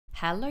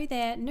Hello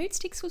there,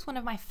 Nudestix was one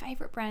of my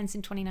favourite brands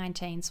in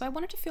 2019, so I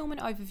wanted to film an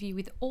overview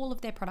with all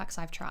of their products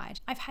I've tried.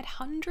 I've had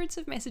hundreds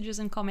of messages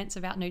and comments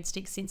about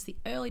Nudestix since the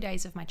early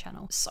days of my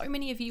channel. So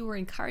many of you were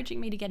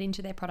encouraging me to get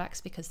into their products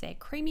because they're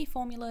creamy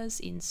formulas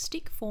in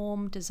stick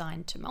form,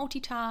 designed to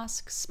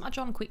multitask, smudge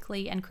on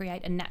quickly and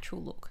create a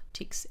natural look.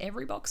 Ticks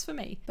every box for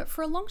me. But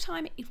for a long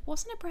time, it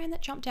wasn't a brand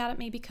that jumped out at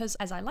me because,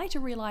 as I later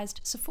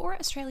realised, Sephora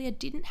Australia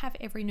didn't have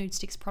every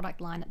Nudestix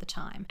product line at the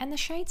time. And the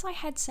shades I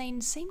had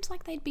seen seemed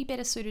like they'd be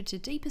better suited to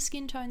deeper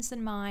skin tones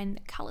than mine.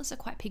 The colours are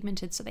quite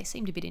pigmented, so they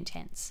seemed a bit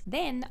intense.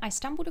 Then I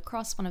stumbled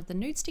across one of the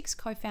Nudestix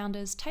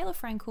co-founders, Taylor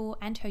Frankel,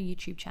 and her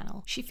YouTube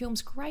channel. She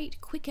films great,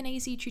 quick and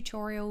easy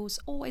tutorials,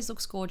 always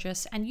looks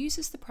gorgeous, and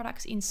uses the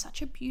products in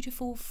such a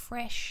beautiful,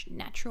 fresh,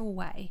 natural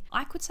way.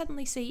 I could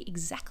suddenly see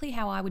exactly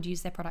how I would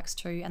use their products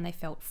too, and they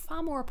felt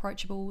far more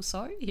approachable,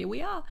 so here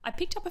we are. I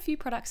picked up a few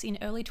products in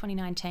early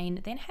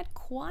 2019, then had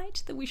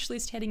quite the wish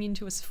list heading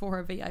into a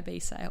Sephora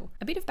VIB sale.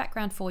 A bit of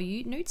background for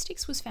you,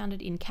 Nudestix was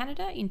founded in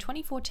Canada in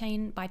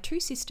 2014 by two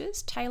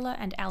sisters, Taylor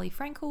and Ali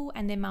Frankel,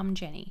 and their mum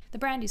Jenny. The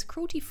brand is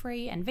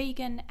cruelty-free and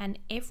vegan, and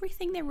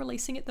everything they're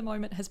releasing at the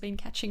moment has been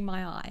catching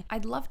my eye.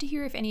 I'd love to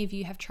hear if any of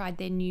you have tried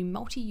their new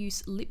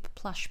multi-use lip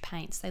plush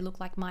paints. They look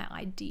like my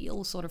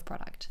ideal sort of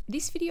product.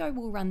 This video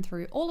will run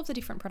through all of the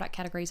different product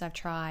categories I've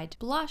tried: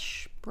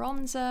 blush,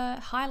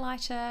 bronzer,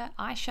 highlighter,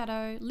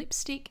 eyeshadow,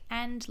 lipstick,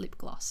 and lip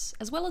gloss,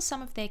 as well as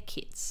some of their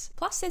kits.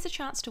 Plus there's a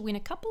chance to win a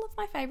couple of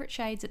my favourite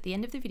shades at the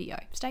end of the video.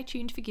 Stay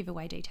tuned for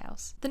giveaway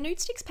details. The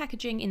Nudestix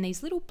packaging in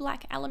these little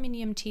black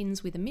aluminium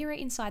tins with a mirror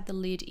inside the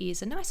lid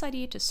is a nice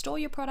idea to store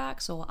your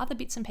products or other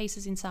bits and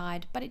pieces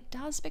inside, but it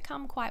does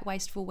become quite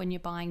wasteful when you're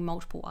buying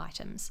multiple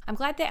items. I'm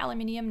glad they're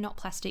aluminium, not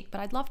plastic,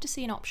 but I'd love to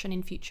see an option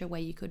in future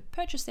where you could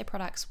purchase their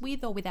products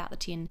with or without the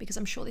tin, because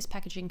I'm sure this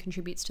packaging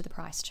contributes to the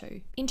price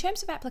too. In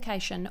terms of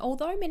application,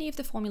 although many of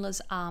the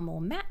formulas are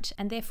more matte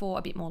and therefore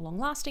a bit more long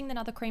lasting than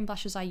other cream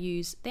blushes I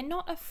use, they're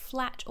not a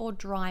flat or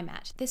dry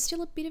matte. There's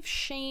still a bit of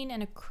sheen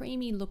and a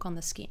creamy look on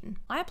the skin.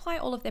 I apply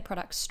all of their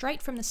products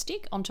straight from the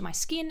stick onto my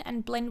skin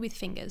and blend with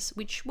fingers,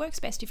 which works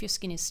best if your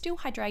skin is still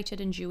hydrated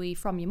and dewy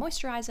from your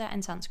moisturiser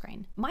and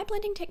sunscreen. My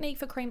blending technique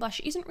for cream blush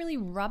isn't really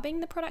rubbing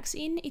the products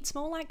in, it's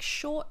more like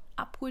short,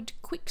 upward,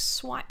 quick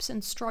swipes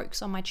and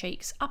strokes on my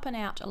cheeks, up and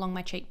out along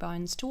my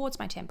cheekbones towards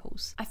my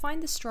temples. I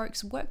find the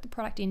strokes work the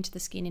product into the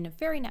skin in a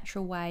very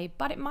natural way,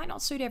 but it might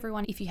not suit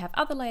everyone if you have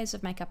other layers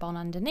of makeup on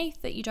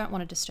underneath that you don't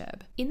want to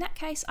disturb. In that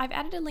case, I've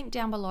added a link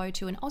down below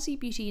to an Aussie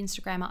beauty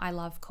Instagrammer I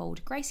love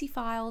called Gracie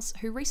Files,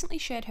 who recently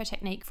shared her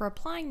technique for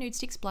applying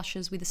Nudestix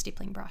blushes with a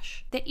stippling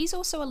brush. There is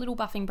also a little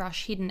buffing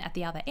brush hidden at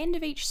the other end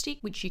of each stick,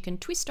 which you can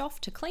twist off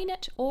to clean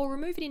it or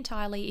remove it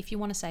entirely if you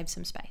want to save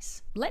some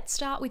space. Let's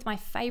start with my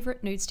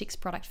favourite Nudestix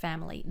product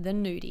family, the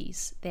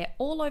Nudies. Their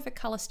all over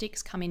colour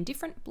sticks come in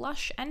different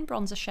blush and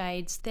bronzer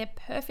shades. They're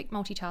perfect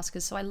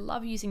multitaskers, so I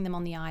love using them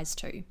on the eyes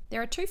too.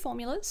 There are two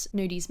formulas,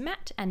 Nudies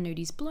Matte and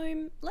Nudies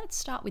Bloom. Let's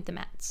start with the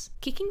mattes.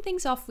 Kicking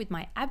things off with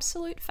my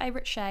absolute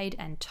favourite shade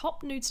and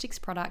top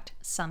Nudestix product,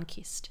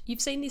 Sunkissed.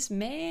 You've seen this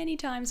many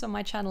times on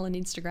my channel and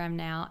Instagram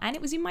now, and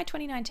it was in my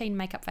 2019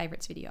 makeup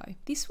favourites video.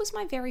 This was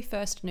my very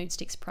first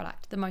Nudestix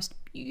product, the most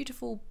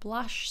beautiful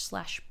blush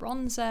slash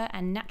bronzer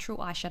and natural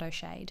eyeshadow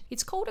shade.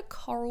 It's called a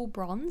coral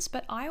bronze,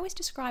 but I always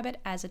describe it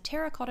as a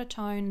terracotta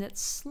tone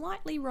that's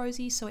slightly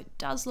rosy, so it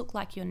does look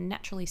like you're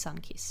naturally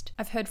sun-kissed.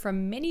 I've heard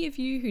from many of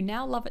you who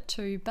now love it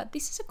too, but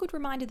this is a good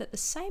reminder that the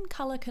same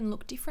colour can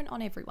look different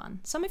on everyone.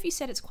 Some of you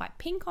said it's quite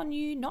pink on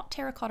you, not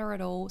terracotta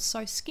at all,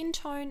 so skin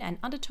tone and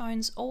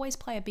undertones always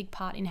play a big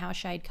part in how a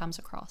shade comes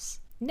across.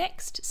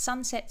 Next,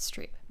 Sunset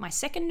Strip, my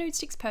second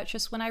Nudestix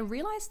purchase when I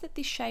realised that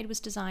this shade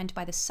was designed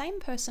by the same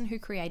person who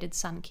created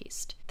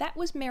Sunkissed. That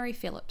was Mary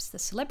Phillips, the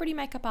celebrity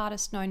makeup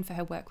artist known for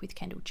her work with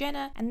Kendall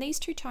Jenner, and these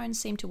two tones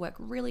seem to work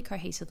really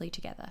cohesively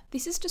together.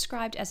 This is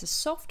described as a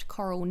soft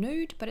coral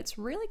nude, but it's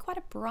really quite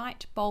a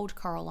bright, bold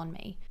coral on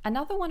me.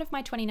 Another one of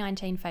my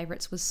 2019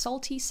 favourites was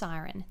Salty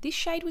Siren. This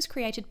shade was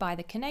created by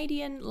the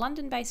Canadian,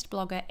 London-based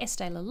blogger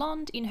Estee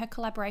Lalonde in her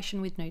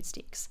collaboration with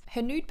Nudestix.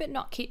 Her Nude But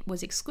Not kit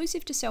was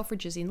exclusive to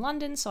Selfridges in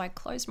London, so I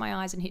closed my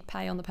eyes and hit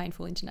pay on the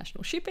painful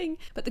international shipping.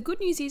 But the good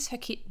news is her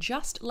kit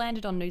just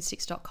landed on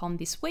nudestix.com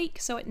this week,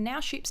 so it now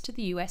ships to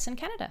the US and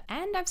Canada.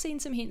 And I've seen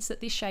some hints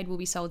that this shade will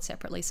be sold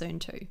separately soon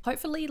too.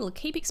 Hopefully it'll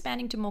keep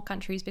expanding to more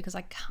countries because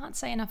I can't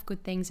say enough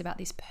good things about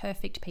this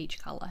perfect peach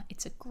colour.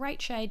 It's a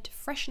great shade to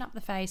freshen up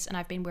the face, and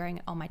I've been wearing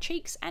it on my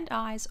cheeks and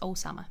eyes all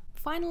summer.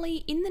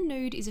 Finally, In the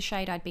Nude is a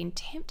shade I'd been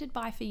tempted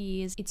by for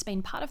years. It's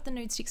been part of the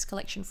Nudestix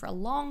collection for a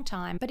long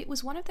time, but it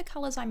was one of the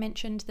colours I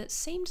mentioned that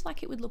seemed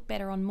like it would look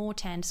better on more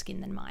tanned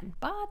skin than mine.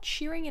 But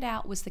shearing it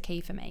out was the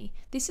key for me.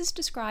 This is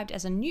described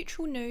as a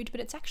neutral nude,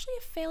 but it's actually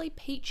a fairly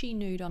peachy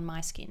nude on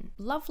my skin.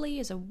 Lovely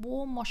as a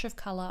warm wash of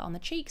colour on the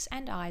cheeks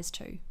and eyes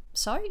too.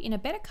 So, in a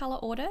better colour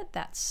order,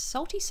 that's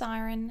Salty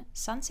Siren,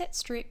 Sunset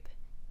Strip,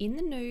 In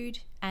the Nude,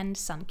 and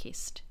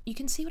Sunkissed. You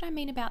can see what I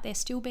mean about there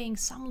still being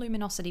some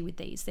luminosity with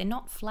these. They're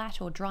not flat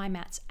or dry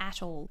mattes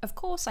at all. Of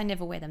course, I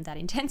never wear them that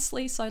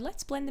intensely, so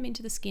let's blend them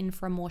into the skin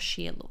for a more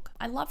sheer look.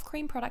 I love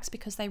cream products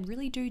because they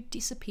really do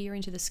disappear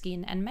into the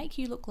skin and make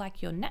you look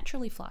like you're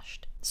naturally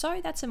flushed.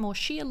 So that's a more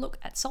sheer look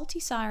at Salty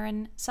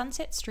Siren,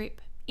 Sunset Strip,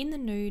 In the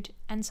Nude,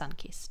 and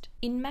Sunkissed.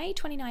 In May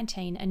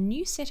 2019, a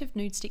new set of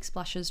Nudestix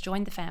blushes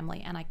joined the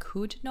family, and I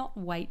could not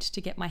wait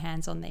to get my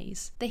hands on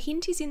these. The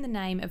hint is in the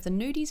name of the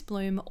Nudies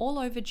Bloom All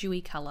Over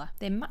Dewy colour.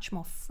 They're much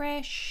more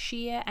fresh,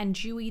 sheer, and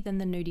dewy than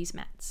the Nudies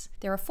mattes.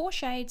 There are 4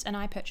 shades, and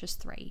I purchased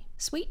 3.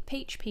 Sweet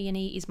Peach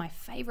Peony is my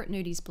favourite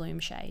Nudies Bloom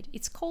shade.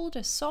 It's called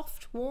a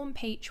soft, warm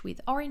peach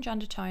with orange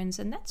undertones,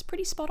 and that's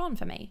pretty spot on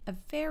for me. A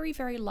very,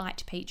 very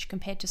light peach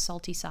compared to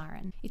Salty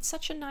Siren. It's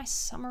such a nice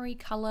summery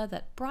colour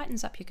that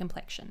brightens up your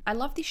complexion. I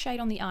love this shade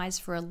on the eyes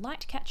for a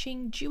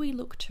light-catching, dewy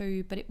look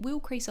too, but it will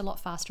crease a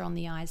lot faster on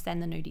the eyes than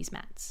the Nudies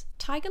mattes.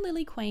 Tiger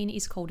Lily Queen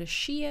is called a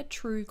sheer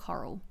true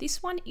coral.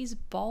 This one is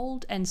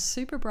bold and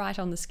super bright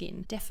on the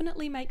skin.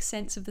 Definitely makes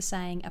sense of the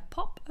saying, a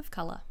pop of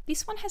colour.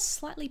 This one has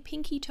slightly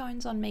pinky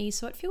tones on me,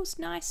 so it feels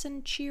nice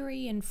and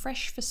cheery and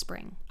fresh for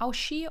spring. I'll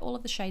sheer all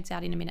of the shades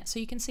out in a minute so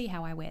you can see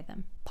how I wear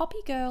them. Poppy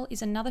Girl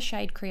is another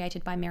shade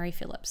created by Mary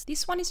Phillips.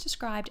 This one is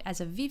described as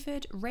a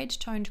vivid,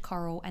 red-toned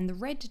coral, and the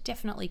red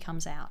definitely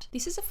comes out.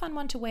 This is a fun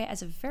one to wear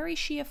as a very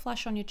sheer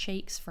flush on your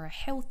cheeks for a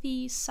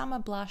healthy summer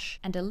blush,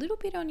 and a little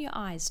bit on your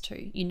eyes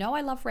too. You know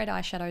I love red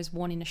eyeshadows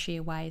worn in a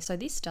sheer way, so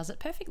this does it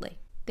perfectly.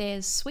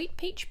 There's Sweet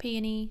Peach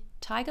Peony,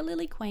 Tiger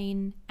Lily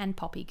Queen, and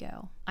Poppy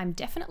Girl. I'm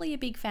definitely a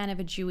big fan of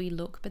a dewy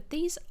look, but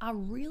these are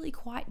really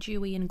quite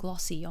dewy and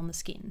glossy on the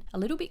skin. A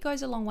little bit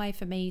goes a long way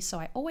for me, so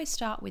I always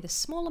start with a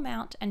small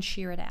amount and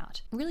sheer it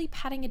out, really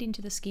patting it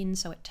into the skin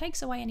so it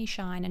takes away any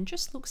shine and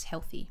just looks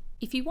healthy.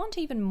 If you want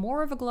even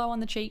more of a glow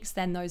on the cheeks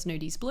than those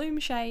Nudies Bloom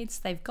shades,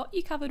 they've got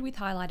you covered with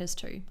highlighters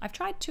too. I've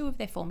tried 2 of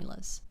their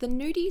formulas. The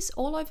Nudies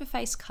All Over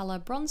Face Colour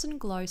Bronze and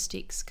Glow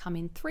Sticks come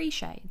in 3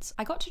 shades.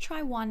 I got to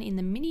try one in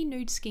the mini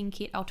nude skin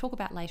kit I'll talk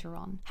about later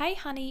on. Hey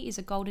Honey is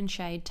a golden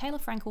shade Taylor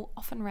Frankel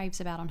often raves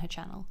about on her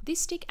channel.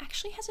 This stick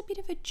actually has a bit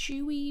of a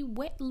dewy,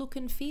 wet look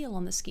and feel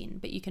on the skin,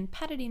 but you can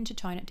pat it in to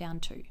tone it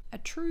down too. A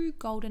true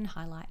golden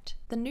highlight.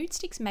 The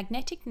Nudestix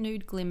Magnetic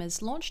Nude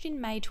Glimmers launched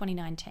in May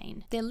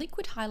 2019. They're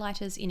liquid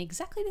highlighters in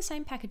exactly the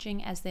same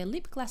packaging as their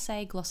lip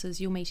glacé glosses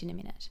you'll meet in a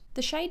minute.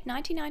 The shade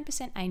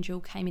 99%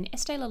 Angel came in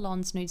Estee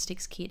Lauder's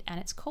Nudestix kit, and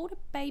it's called a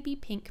baby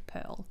pink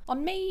pearl.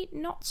 On me,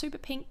 not super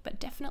pink, but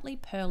definitely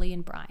pearly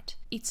and bright.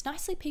 It's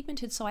nicely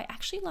pigmented, so I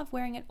actually love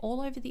wearing it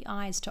all over the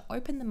eyes to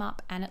open them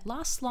up, and it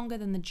lasts longer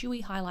than the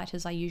dewy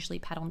highlighters I usually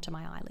pat onto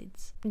my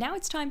eyelids. Now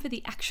it's time for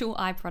the actual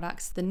eye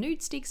products, the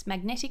Nudestix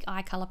Magnetic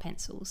Eye Colour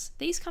Pencils.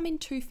 These come in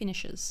 2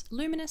 finishes,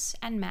 luminous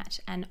and matte,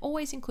 and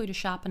always include a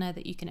sharpener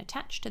that you can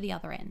attach to the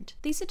other end.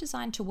 These are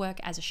designed to work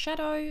as a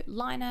shadow,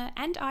 liner,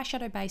 and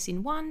eyeshadow base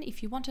in one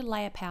if you want to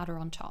layer powder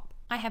on top.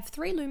 I have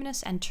 3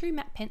 luminous and 2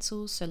 matte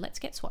pencils, so let's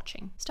get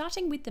swatching.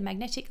 Starting with the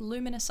Magnetic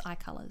Luminous Eye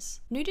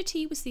Colours.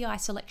 Nudity was the eye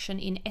selection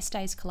in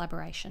Estee's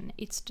collaboration.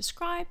 It's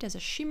described as a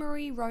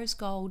shimmery rose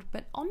gold,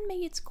 but on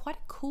me it's quite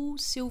a cool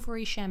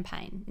silvery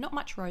champagne, not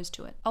much rose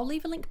to it. I'll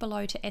leave a link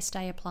below to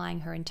Estee applying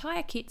her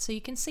entire kit so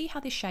you can see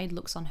how this shade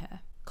looks on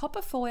her.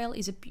 Copper Foil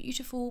is a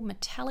beautiful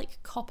metallic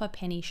copper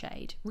penny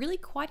shade, really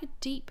quite a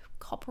deep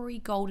coppery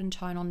golden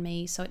tone on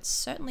me, so it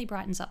certainly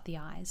brightens up the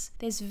eyes.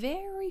 There's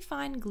very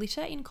fine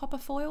glitter in Copper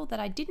Foil that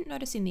I didn't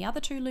notice in the other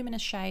 2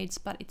 luminous shades,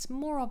 but it's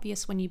more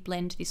obvious when you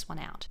blend this one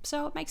out,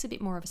 so it makes a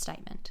bit more of a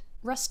statement.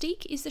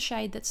 Rustique is the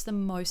shade that's the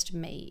most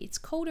me. It's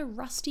called a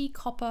rusty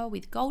copper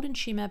with golden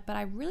shimmer, but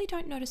I really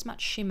don't notice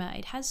much shimmer.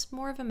 It has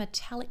more of a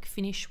metallic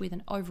finish with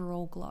an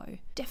overall glow.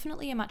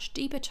 Definitely a much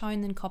deeper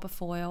tone than Copper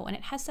Foil, and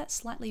it has that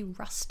slightly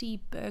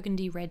rusty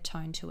burgundy red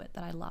tone to it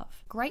that I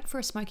love. Great for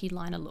a smoky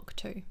liner look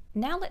too.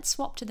 Now let's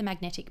swap to the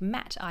Magnetic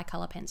Matte Eye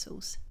Colour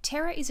Pencils.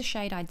 Terra is a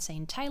shade I'd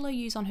seen Taylor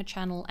use on her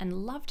channel and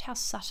loved how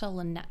subtle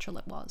and natural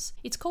it was.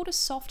 It's called a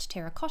soft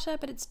terracotta,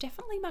 but it's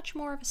definitely much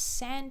more of a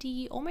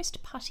sandy,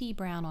 almost putty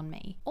brown on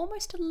me.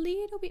 Almost a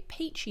little bit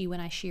peachy when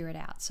I sheer it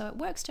out, so it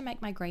works to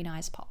make my green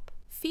eyes pop.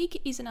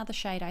 Fig is another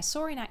shade I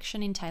saw in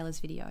action in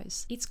Taylor's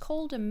videos. It's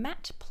called a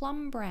matte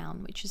plum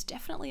brown, which is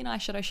definitely an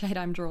eyeshadow shade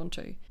I'm drawn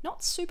to.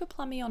 Not super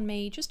plummy on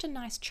me, just a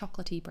nice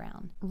chocolatey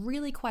brown.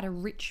 Really quite a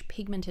rich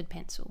pigmented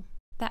pencil.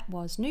 That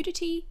was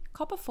Nudity,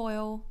 Copper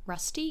Foil,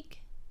 Rustique,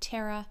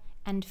 Terra,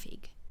 and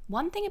Fig.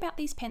 One thing about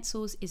these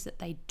pencils is that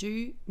they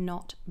do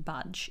not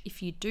budge.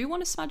 If you do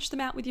want to smudge them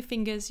out with your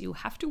fingers, you'll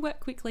have to work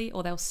quickly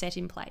or they'll set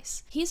in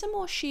place. Here's a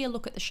more sheer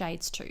look at the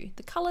shades too.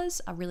 The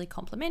colours are really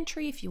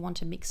complementary if you want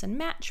to mix and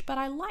match, but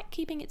I like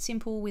keeping it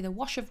simple with a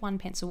wash of one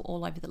pencil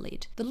all over the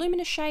lid. The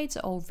luminous shades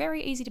are all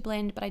very easy to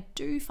blend, but I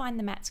do find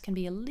the mattes can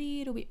be a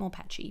little bit more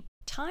patchy.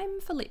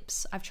 Time for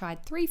lips. I've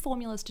tried 3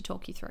 formulas to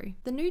talk you through.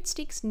 The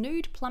Nudestix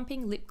Nude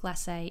Plumping Lip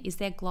Glacé is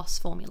their gloss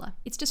formula.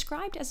 It's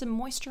described as a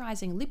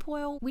moisturising lip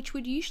oil, which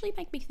would usually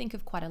make me think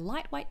of quite a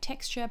lightweight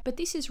texture, but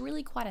this is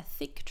really quite a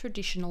thick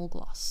traditional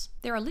gloss.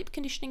 There are lip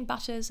conditioning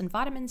butters and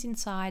vitamins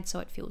inside, so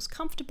it feels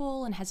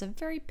comfortable and has a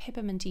very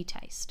pepperminty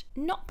taste.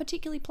 Not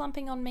particularly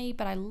plumping on me,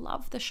 but I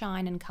love the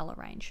shine and colour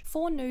range.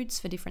 4 nudes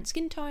for different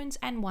skin tones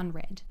and 1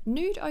 red.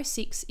 Nude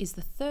 06 is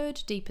the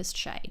 3rd deepest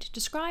shade,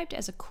 described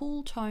as a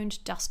cool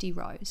toned dusty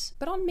rose,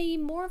 but on me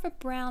more of a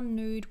brown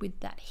nude with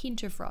that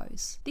hint of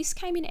rose. This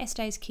came in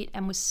Estèe's kit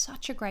and was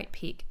such a great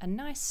pick, a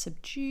nice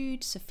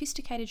subdued,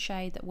 sophisticated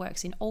shade that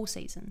works in all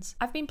seasons.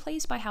 I've been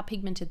pleased by how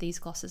pigmented these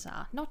glosses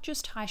are, not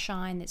just high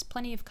shine, there's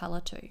plenty of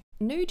colour too.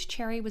 Nude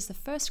Cherry was the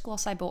first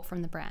gloss I bought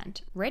from the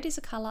brand. Red is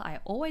a colour I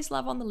always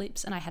love on the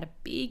lips, and I had a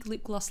big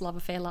lip gloss love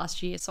affair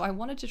last year, so I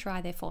wanted to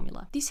try their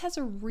formula. This has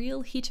a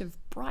real hit of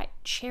bright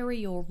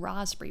cherry or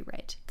raspberry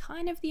red,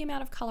 kind of the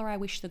amount of colour I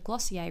wish the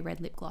Glossier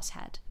red lip gloss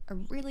had. A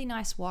really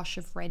nice wash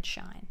of red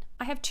shine.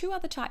 I have 2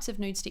 other types of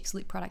Nudestix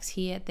lip products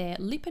here. They're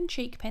Lip and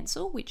Cheek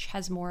Pencil, which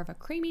has more of a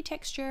creamy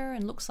texture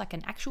and looks like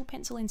an actual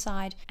pencil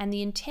inside, and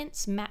the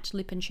Intense Matte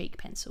Lip and Cheek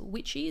Pencil,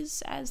 which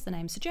is, as the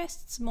name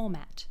suggests, more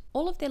matte.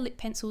 All of their lip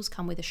pencils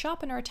come with a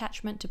sharpener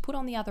attachment to put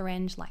on the other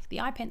end, like the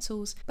eye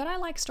pencils, but I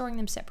like storing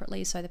them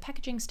separately so the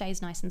packaging stays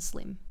nice and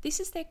slim. This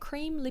is their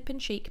Cream Lip and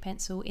Cheek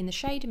Pencil in the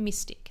shade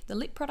Mystic, the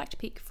lip product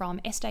pick from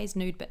Estèe's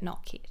Nude But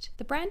Not kit.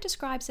 The brand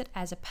describes it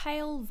as a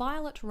pale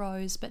violet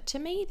rose, but to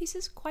me this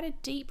is quite a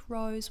deep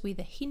rose with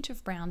a hint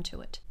of brown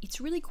to it.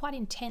 It's really quite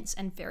intense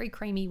and very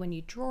creamy when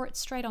you draw it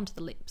straight onto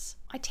the lips.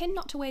 I tend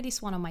not to wear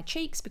this one on my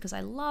cheeks because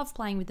I love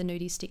playing with the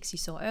Nudestix you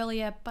saw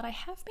earlier, but I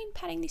have been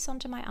patting this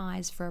onto my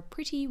eyes for a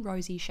pretty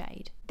rosy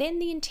shade. Then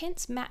the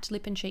Intense Matte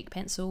Lip and Cheek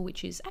Pencil,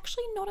 which is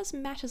actually not as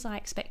matte as I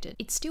expected.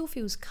 It still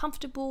feels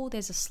comfortable,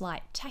 there's a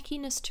slight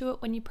tackiness to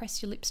it when you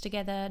press your lips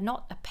together,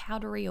 not a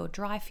powdery or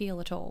dry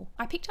feel at all.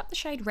 I picked up the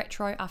shade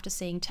Retro after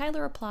seeing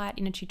Taylor apply it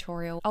in a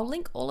tutorial. I'll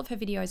link all of her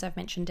videos I've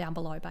mentioned down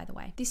below, by the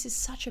way. This is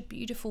such a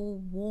beautiful,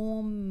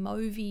 warm,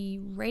 mauvey,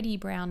 reddy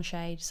brown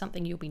shade,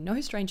 something you'll be no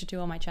stranger to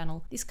on my channel.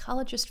 This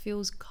colour just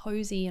feels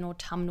cozy and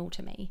autumnal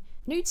to me.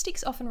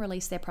 Nudestix often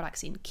release their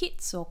products in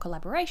kits or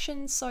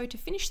collaborations, so to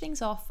finish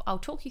things off, I'll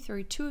talk you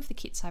through 2 of the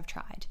kits I've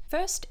tried.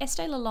 First,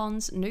 Estée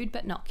Lauder's Nude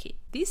But Not kit.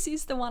 This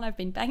is the one I've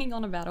been banging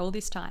on about all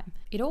this time.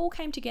 It all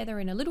came together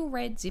in a little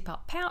red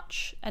zip-up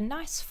pouch, a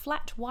nice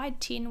flat wide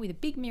tin with a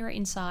big mirror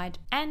inside,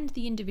 and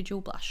the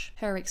individual blush.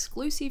 Her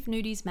exclusive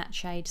Nudies matte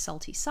shade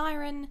Salty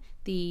Siren,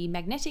 the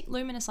Magnetic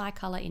Luminous Eye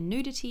Colour in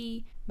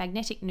Nudity,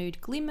 Magnetic Nude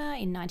Glimmer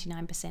in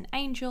 99%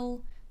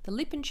 Angel, the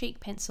Lip and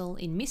Cheek Pencil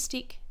in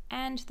Mystic,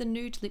 and the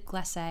Nude Lip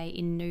Glacé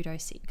in Nude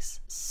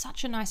 06.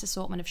 Such a nice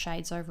assortment of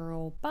shades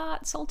overall,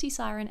 but Salty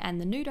Siren and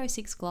the Nude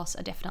 06 gloss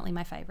are definitely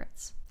my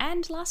favourites.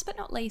 And last but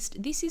not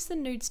least, this is the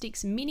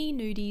Nudestix Mini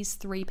Nudies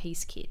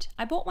 3-piece kit.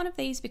 I bought one of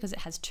these because it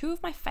has 2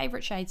 of my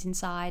favourite shades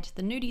inside,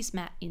 the Nudies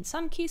Matte in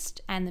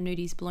Sunkissed and the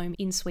Nudies Bloom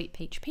in Sweet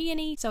Peach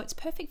Peony, so it's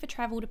perfect for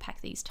travel to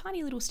pack these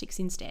tiny little sticks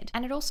instead.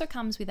 And it also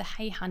comes with a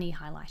Hey Honey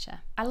highlighter.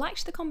 I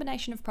liked the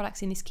combination of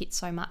products in this kit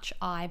so much,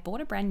 I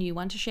bought a brand new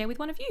one to share with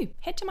one of you.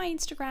 Head to my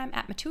Instagram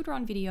at Matilda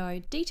on video.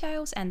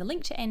 Details and the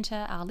link to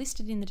enter are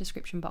listed in the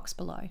description box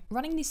below.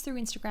 Running this through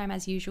Instagram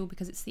as usual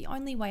because it's the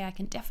only way I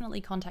can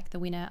definitely contact the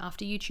winner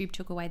after YouTube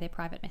took away their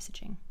private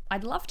messaging.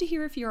 I'd love to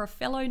hear if you're a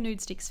fellow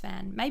Nudestix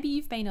fan. Maybe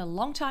you've been a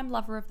long-time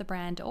lover of the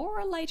brand or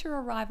a later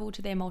arrival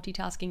to their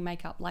multitasking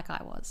makeup like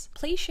I was.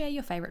 Please share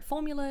your favourite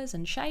formulas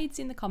and shades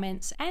in the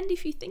comments, and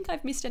if you think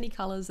I've missed any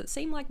colours that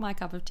seem like my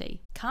cup of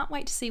tea. Can't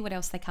wait to see what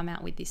else they come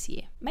out with this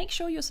year. Make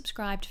sure you're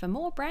subscribed for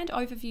more brand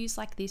overviews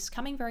like this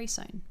coming very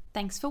soon.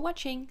 Thanks for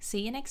watching,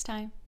 see you next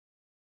time.